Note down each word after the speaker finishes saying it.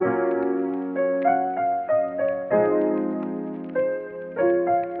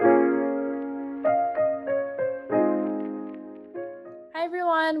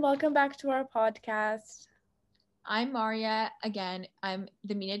welcome back to our podcast. I'm Maarya. Again, I'm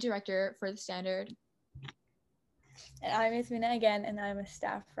the media director for The Standard. And I'm Yasmina again, and I'm a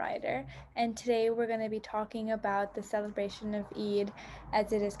staff writer. And today we're going to be talking about the celebration of Eid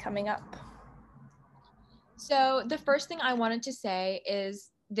as it is coming up. So the first thing I wanted to say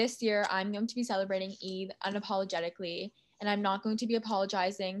is this year I'm going to be celebrating Eid unapologetically, and I'm not going to be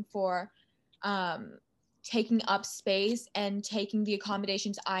apologizing for taking up space and taking the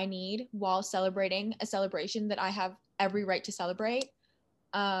accommodations I need while celebrating a celebration that I have every right to celebrate.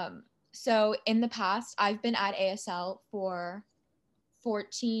 So in the past, I've been at ASL for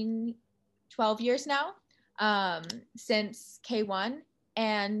 12 years now, since K1,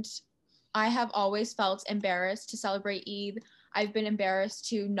 and I have always felt embarrassed to celebrate Eid. I've been embarrassed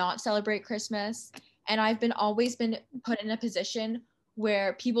to not celebrate Christmas, and I've always been put in a position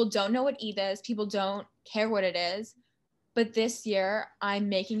where people don't know what Eid is, people don't care what it is. But this year, I'm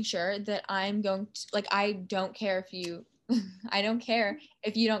making sure that I'm going to, I don't care if you, I don't care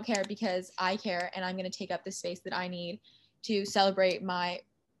if you don't care, because I care, and I'm going to take up the space that I need to celebrate my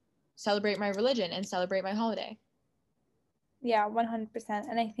religion and celebrate my holiday. Yeah, 100%.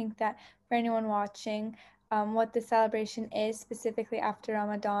 And I think that for anyone watching, what the celebration is specifically after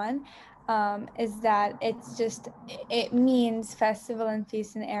Ramadan is that it means festival and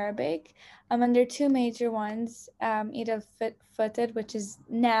feast in Arabic. And there are two major ones, Eid al-Fitr, which is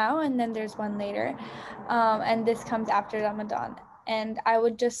now, and then there's one later. And this comes after Ramadan. And I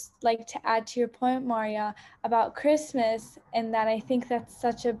would just like to add to your point, Maarya, about Christmas, and that I think that's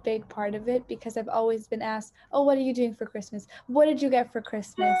such a big part of it, because I've always been asked, oh, what are you doing for Christmas? What did you get for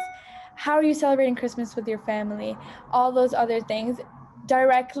Christmas? How are you celebrating Christmas with your family? All those other things,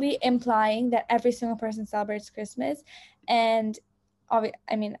 directly implying that every single person celebrates Christmas. And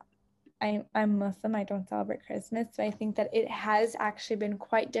I'm Muslim, I don't celebrate Christmas, so I think that it has actually been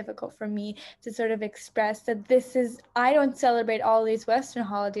quite difficult for me to sort of express that I don't celebrate all these Western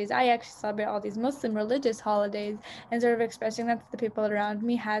holidays, I actually celebrate all these Muslim religious holidays, and sort of expressing that to the people around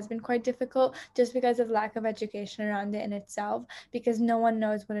me has been quite difficult, just because of lack of education around it in itself, because no one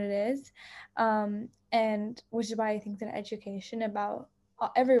knows what it is, and which is why I think that education about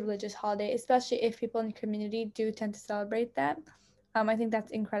every religious holiday, especially if people in the community do tend to celebrate that, I think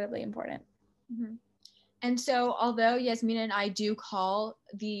that's incredibly important. Mm-hmm. And so, although Yasmina and I do call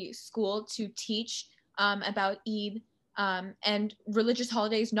the school to teach about Eid and religious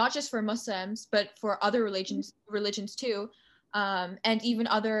holidays, not just for Muslims, but for other religions too, and even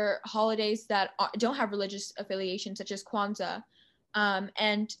other holidays that don't have religious affiliation, such as Kwanzaa.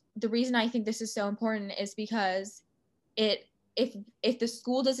 And the reason I think this is so important is because if the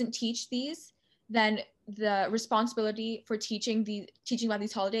school doesn't teach these, then the responsibility for teaching about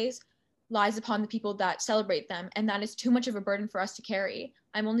these holidays lies upon the people that celebrate them, and that is too much of a burden for us to carry.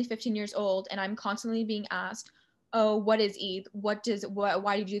 I'm only 15 years old, and I'm constantly being asked, "Oh, what is Eid? Why do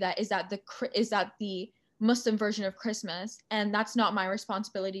you do that? Is that the Muslim version of Christmas?" And that's not my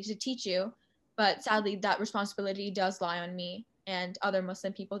responsibility to teach you, but sadly, that responsibility does lie on me and other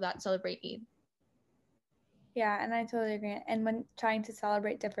Muslim people that celebrate Eid. Yeah, and I totally agree. And when trying to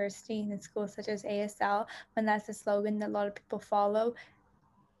celebrate diversity in schools such as ASL, when that's a slogan that a lot of people follow,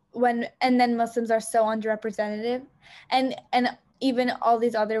 and then Muslims are so underrepresented, and even all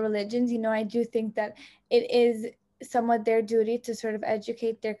these other religions, I do think that it is somewhat their duty to sort of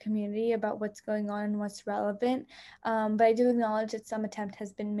educate their community about what's going on and what's relevant, but I do acknowledge that some attempt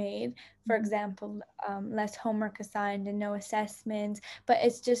has been made, for example, less homework assigned and no assessments, but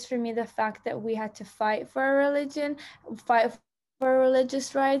it's just, for me, the fact that we had to fight for our religion, fight for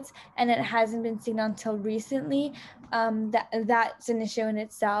religious rights, and it hasn't been seen until recently, that's an issue in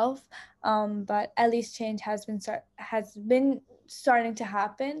itself, but at least change has been starting to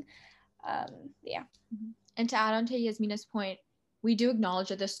happen. Yeah. And to add on to Yasmina's point, we do acknowledge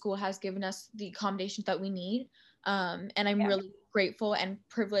that the school has given us the accommodations that we need, and I'm really grateful and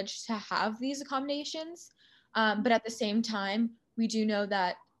privileged to have these accommodations, but at the same time, we do know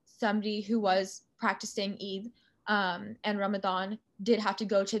that somebody who was practicing Eid and Ramadan did have to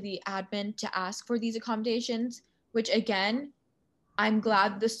go to the admin to ask for these accommodations, which, again, I'm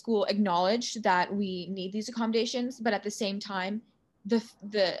glad the school acknowledged that we need these accommodations, but at the same time, the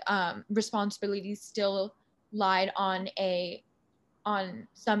responsibility still lied on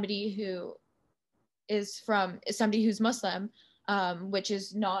somebody who's Muslim, which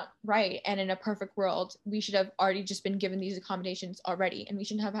is not right. And in a perfect world, we should have already just been given these accommodations already, and we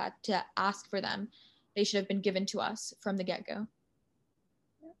shouldn't have had to ask for them. They should have been given to us from the get-go.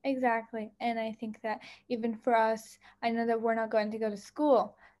 Exactly. And I think that even for us, I know that we're not going to go to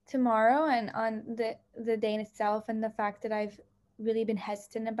school tomorrow, and on the day in itself, and the fact that I've really been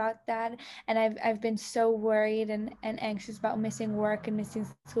hesitant about that, and I've been so worried and anxious about missing work and missing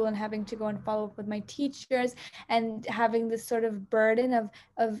school and having to go and follow up with my teachers and having this sort of burden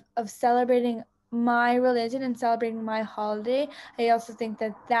of celebrating my religion and celebrating my holiday. I also think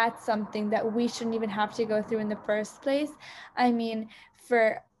that that's something that we shouldn't even have to go through in the first place. I mean,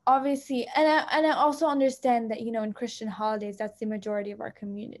 for obviously, and I also understand that, you know, in Christian holidays, that's the majority of our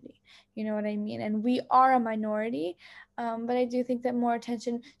community. You know what I mean? And we are a minority, but I do think that more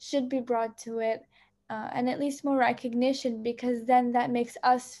attention should be brought to it, and at least more recognition, because then that makes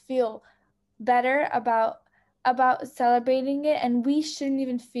us feel better about celebrating it, and we shouldn't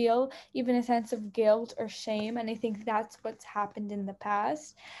even feel even a sense of guilt or shame. And I think that's what's happened in the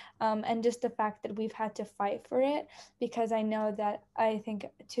past, and just the fact that we've had to fight for it, because I know that I think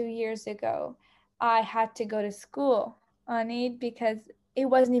 2 years ago I had to go to school on Eid because it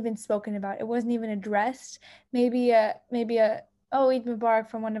wasn't even spoken about, it wasn't even addressed. Maybe a oh, Eid Mubarak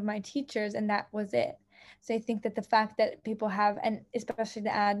from one of my teachers, and that was it. So I think that the fact that people have, and especially the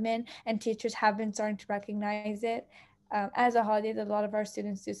admin and teachers have been starting to recognize it as a holiday that a lot of our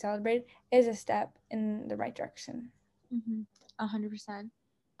students do celebrate, is a step in the right direction. 100%.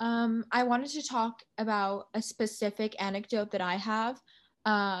 I wanted to talk about a specific anecdote that I have.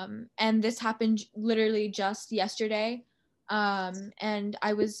 And this happened literally just yesterday. And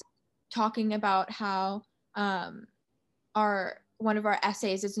I was talking about how our one of our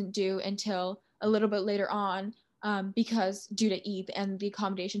essays isn't due until a little bit later on, because due to Eid and the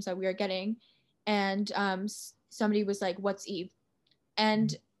accommodations that we are getting. And somebody was like, "What's Eid?"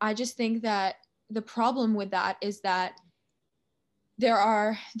 And I just think that the problem with that is that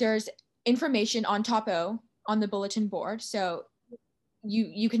there's information on Topo on the bulletin board, so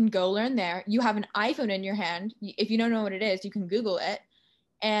you can go learn there. You have an iPhone in your hand. If you don't know what it is, you can Google it.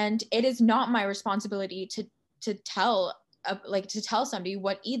 And it is not my responsibility to tell somebody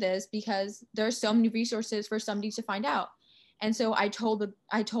what Eid is, because there's so many resources for somebody to find out. And so I told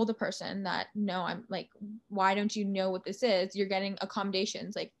the person that, no, I'm like, why don't you know what this is? You're getting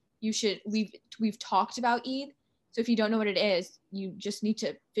accommodations. Like, you should, we've talked about Eid. So if you don't know what it is, you just need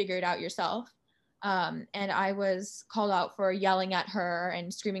to figure it out yourself. And I was called out for yelling at her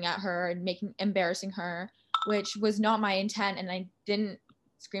and screaming at her and embarrassing her, which was not my intent. And I didn't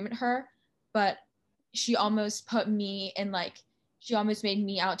scream at her, but she almost she almost made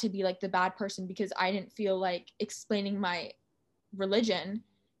me out to be like the bad person, because I didn't feel like explaining my religion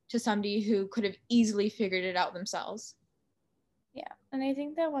to somebody who could have easily figured it out themselves. Yeah, and I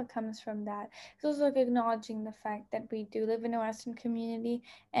think that what comes from that is also like acknowledging the fact that we do live in a Western community,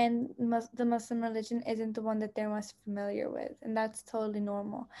 and the Muslim religion isn't the one that they're most familiar with, and that's totally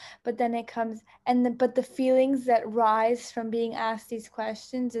normal. But then it comes, but the feelings that rise from being asked these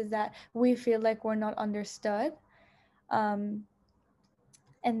questions is that we feel like we're not understood, um,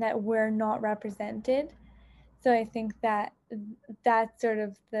 and that we're not represented. So I think that that's sort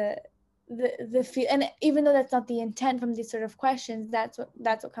of the feel, and even though that's not the intent from these sort of questions, that's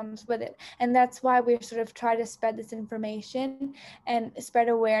what comes with it. And that's why we sort of try to spread this information and spread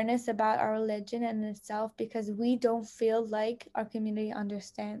awareness about our religion and itself, because we don't feel like our community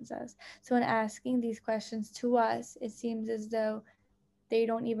understands us. So in asking these questions to us, it seems as though they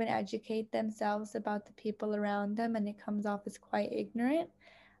don't even educate themselves about the people around them, and it comes off as quite ignorant,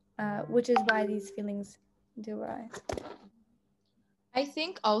 which is why these feelings do rise. I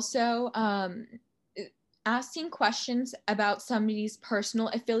think also asking questions about somebody's personal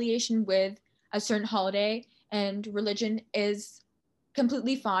affiliation with a certain holiday and religion is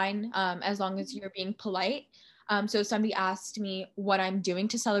completely fine, as long as you're being polite. So if somebody asked me what I'm doing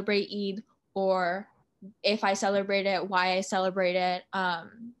to celebrate Eid, or if I celebrate it, why I celebrate it,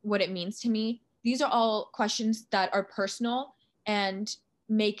 what it means to me, these are all questions that are personal and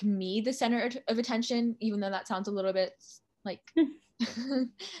make me the center of attention, even though that sounds a little bit like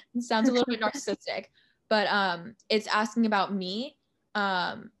it sounds a little bit narcissistic, but it's asking about me,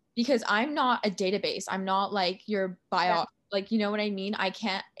 because I'm not a database. I'm not like your bio, like, you know what I mean? I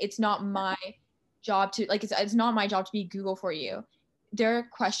can't, it's not my job to, like, it's not my job to be Google for you. There are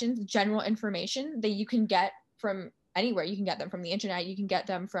questions, general information that you can get from anywhere. You can get them from the internet. You can get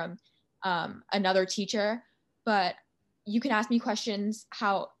them from another teacher, but you can ask me questions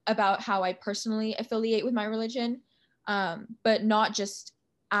about how I personally affiliate with my religion, but not just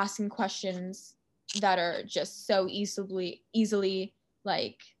asking questions that are just so easily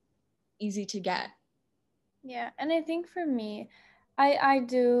like easy to get. Yeah, and I think for me, I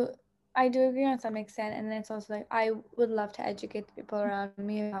do I do agree on some extent, and it's also like I would love to educate the people around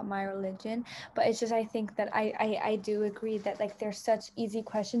me about my religion, but it's just I think that I do agree that like there's such easy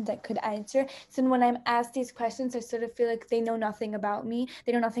questions I could answer. So when I'm asked these questions, I sort of feel like they know nothing about me,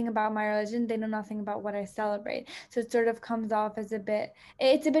 they know nothing about my religion, they know nothing about what I celebrate. So it sort of comes off as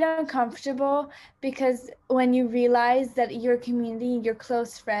it's a bit uncomfortable because when you realize that your community, your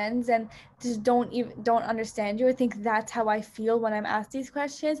close friends, and just don't understand you. I think that's how I feel when I'm asked these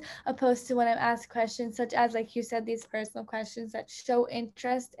questions, opposed to when I'm asked questions such as, like you said, these personal questions that show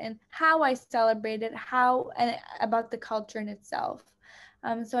interest in how I celebrate it, how and about the culture in itself.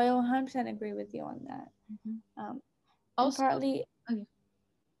 So I 100% agree with you on that. And Also, partly, okay, go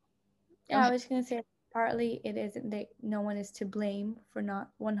yeah, I ahead. was gonna say partly it isn't that no one is to blame for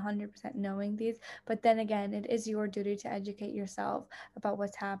not 100% knowing these, but then again, it is your duty to educate yourself about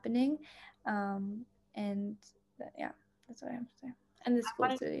what's happening, and yeah, that's what I have to say. And the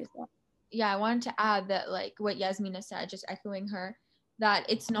school's duty as well. Yeah, I wanted to add that, like what Yasmina said, just echoing her, that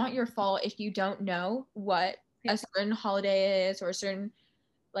it's not your fault if you don't know what Yeah, a certain holiday is or a certain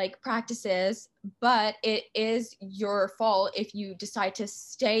like practices, but it is your fault if you decide to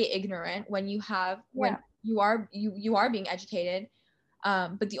stay ignorant when yeah, you are being educated.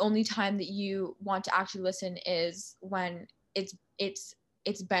 But the only time that you want to actually listen is when it's it's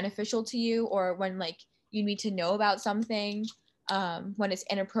it's beneficial to you, or when like you need to know about something, when it's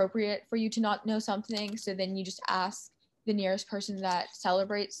inappropriate for you to not know something. So then you just ask the nearest person that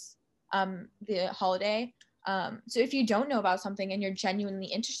celebrates the holiday. So if you don't know about something and you're genuinely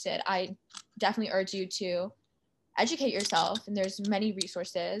interested, I definitely urge you to educate yourself, and there's many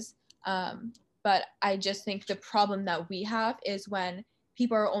resources. But I just think the problem that we have is when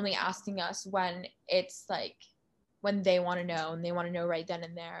people are only asking us when it's like when they want to know, and they want to know right then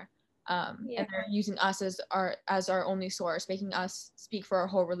and there. yeah. And they're using us as our only source, making us speak for our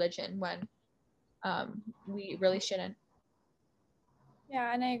whole religion when we really shouldn't.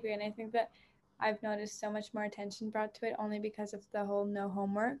 Yeah, and I agree. And I think that I've noticed so much more attention brought to it only because of the whole no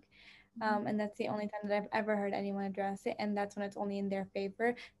homework. And that's the only time that I've ever heard anyone address it. And that's when it's only in their favor.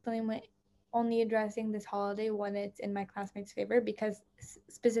 It's only addressing this holiday when it's in my classmates' favor because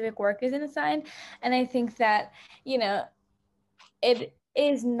specific work isn't assigned. And I think that, you know, it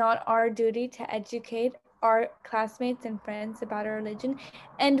is not our duty to educate our classmates and friends about our religion,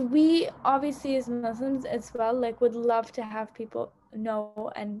 and we obviously as Muslims as well like would love to have people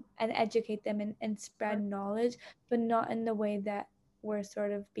know and educate them and spread knowledge, but not in the way that we're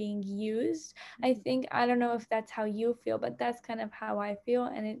sort of being used. I think, I don't know if that's how you feel, but that's kind of how I feel,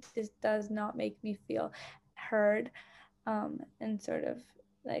 and it just does not make me feel heard. And sort of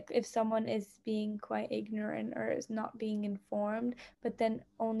like if someone is being quite ignorant or is not being informed, but then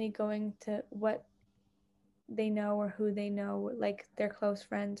only going to what they know or who they know, like their close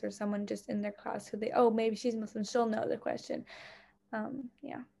friends or someone just in their class who they, oh, maybe she's Muslim, she'll know the question.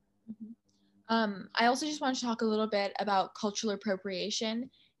 Yeah. I also just wanted to talk a little bit about cultural appropriation.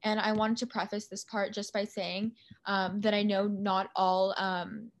 And I wanted to preface this part just by saying that I know not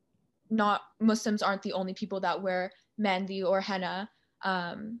Muslims aren't the only people that wear mehndi or henna.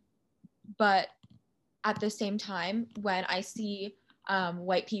 But at the same time, when I see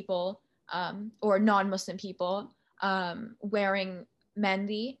white people or non-Muslim people wearing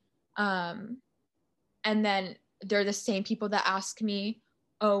mehndi, um, and then they're the same people that ask me,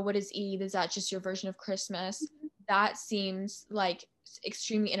 oh, what is Eid? Is that just your version of Christmas? That seems like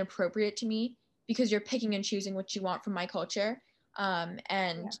extremely inappropriate to me, because you're picking and choosing what you want from my culture. And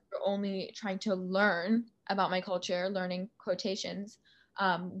Yeah. you're only trying to learn about my culture, learning quotations,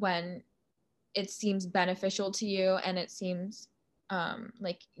 when it seems beneficial to you, and it seems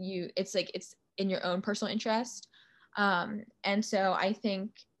like it's in your own personal interest. And so I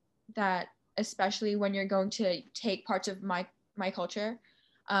think that, especially when you're going to take parts of my culture,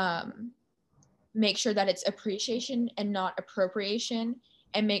 um, make sure that it's appreciation and not appropriation,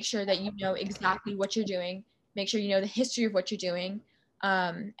 and make sure that you know exactly what you're doing, make sure you know the history of what you're doing.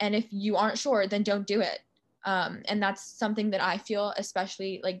 And if you aren't sure, then don't do it. And that's something that I feel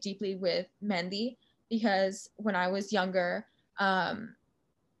especially like deeply with mehndi, because when I was younger, um,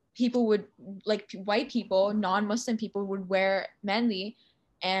 people would, like white people, non-Muslim people, would wear mehndi,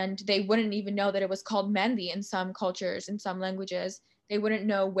 and they wouldn't even know that it was called mehndi. In some cultures, in some languages, they wouldn't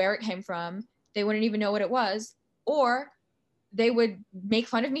know where it came from, they wouldn't even know what it was, or they would make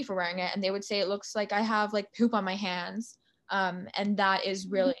fun of me for wearing it, and they would say it looks like I have like poop on my hands. And that is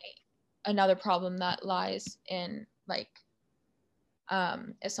really another problem that lies in like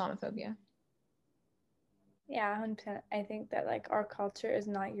Islamophobia. Yeah, 100%. I think that like our culture is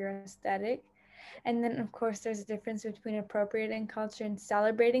not your aesthetic. And then, of course, there's a difference between appropriating culture and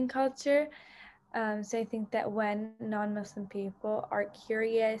celebrating culture. So I think that when non-Muslim people are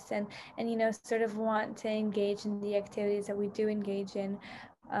curious and sort of want to engage in the activities that we do engage in,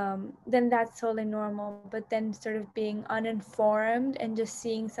 then that's totally normal. But then sort of being uninformed and just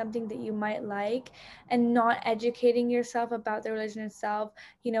seeing something that you might like and not educating yourself about the religion itself,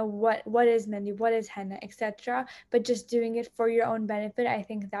 what is mehndi, what is henna, etc., but just doing it for your own benefit, I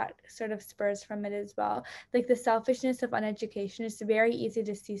think that sort of spurs from it as well. Like the selfishness of uneducation, it's very easy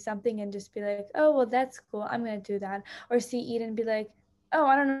to see something and just be like, oh well, that's cool, I'm gonna do that. Or see Eid and be like, oh,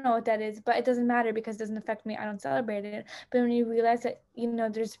 I don't know what that is, but it doesn't matter because it doesn't affect me, I don't celebrate it. But when you realize that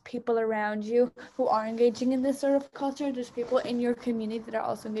there's people around you who are engaging in this sort of culture, there's people in your community that are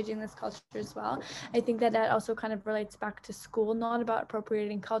also engaging in this culture as well, I think that that also kind of relates back to school, not about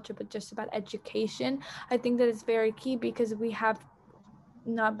appropriating culture but just about education. I think that it's very key because we have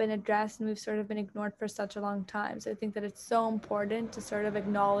not been addressed and we've sort of been ignored for such a long time. So I think that it's so important to sort of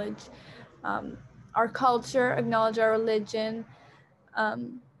acknowledge um, our culture, acknowledge our religion.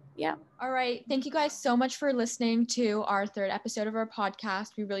 Yeah. All right. Thank you guys so much for listening to our third episode of our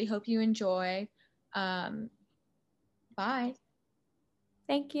podcast. We really hope you enjoy. Bye.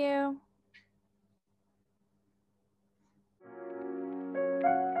 Thank you.